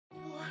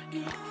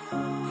Every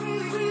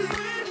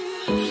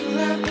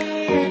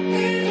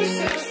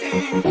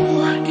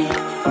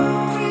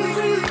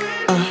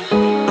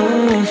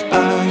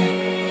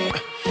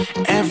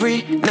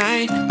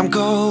night I'm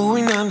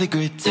going on the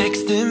grid,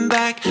 texting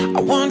back, I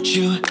want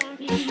you,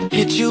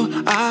 hit you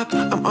up,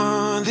 I'm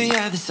on the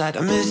other side.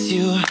 I miss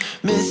you,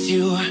 miss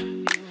you.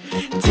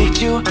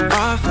 Take you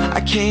off, I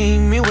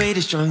came here way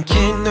too strong,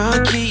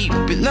 cannot keep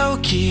it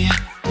low-key.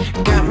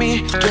 Got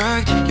me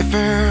drugged, your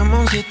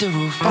pheromones hit the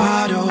roof,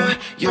 auto,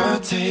 your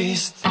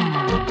taste.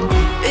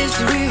 It's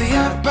really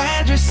a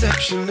bad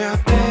reception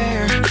out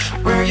there,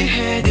 where you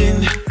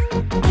heading?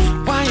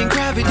 Why ain't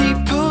gravity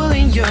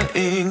pulling you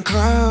in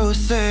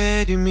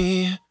closer to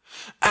me?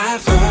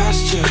 I've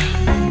lost you,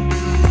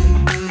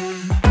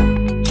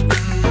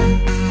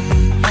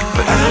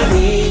 but I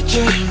need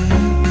you,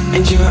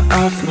 and you're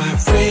off my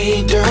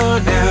radar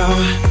now.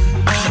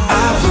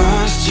 I've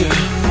lost you,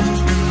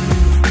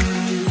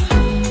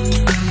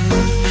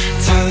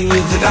 telling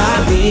you that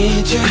I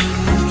need you,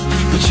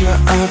 but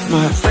you're off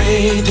my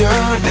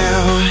radar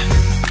now.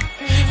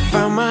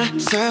 Found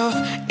myself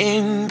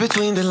in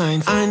between the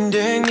lines,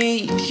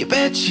 underneath your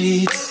bed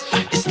sheets.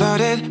 It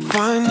started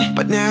fun,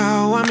 but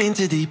now I'm in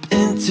too deep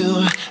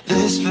into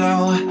this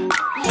flow.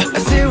 A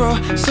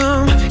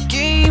zero-sum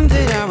game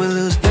that I will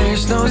lose,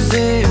 there's no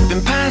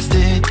zipping past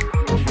it.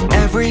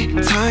 Every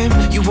time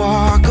you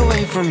walk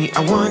away from me,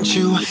 I want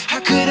you. How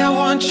could I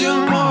want you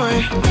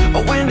more?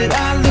 Or when did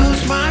I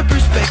lose my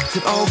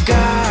perspective? Oh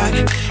God,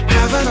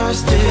 have I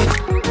lost it?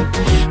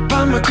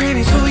 But my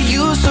cravings for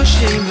you so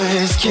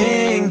shameless,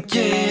 can't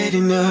get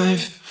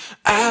enough.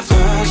 I've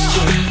lost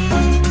you,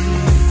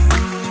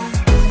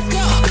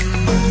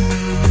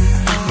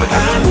 but I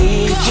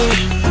need you,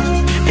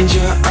 and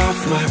you're off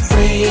my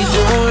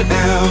radar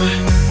now.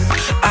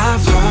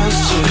 I've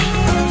lost you,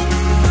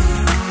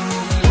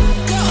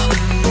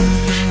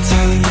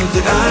 telling you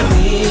that I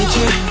need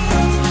you,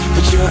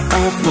 but you're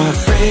off my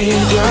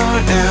radar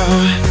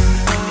now.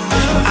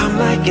 I'm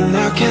like an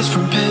outcast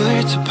from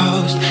pillar to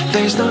post,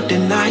 there's no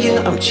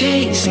denial, I'm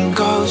chasing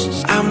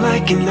ghosts. I'm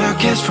like an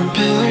outcast from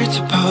pillar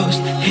to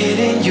post,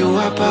 hitting you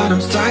up but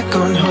I'm stuck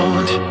on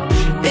hold.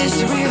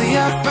 It's really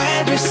a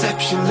bad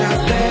reception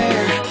out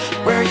there,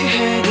 where you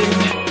heading?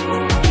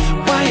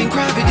 Why ain't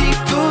gravity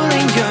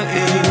pulling you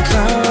in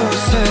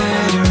closer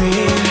to me?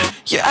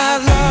 Yeah, I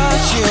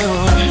lost you,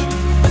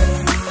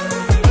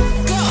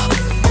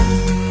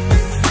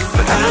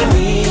 but I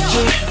need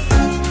you,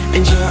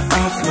 and you're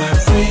off my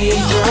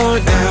radar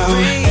now.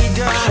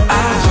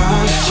 I've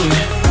lost you,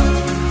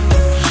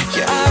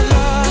 yeah, I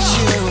lost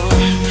you,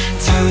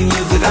 telling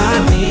you that I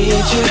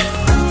need you,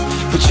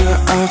 but you're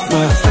off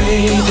my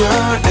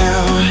radar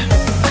now.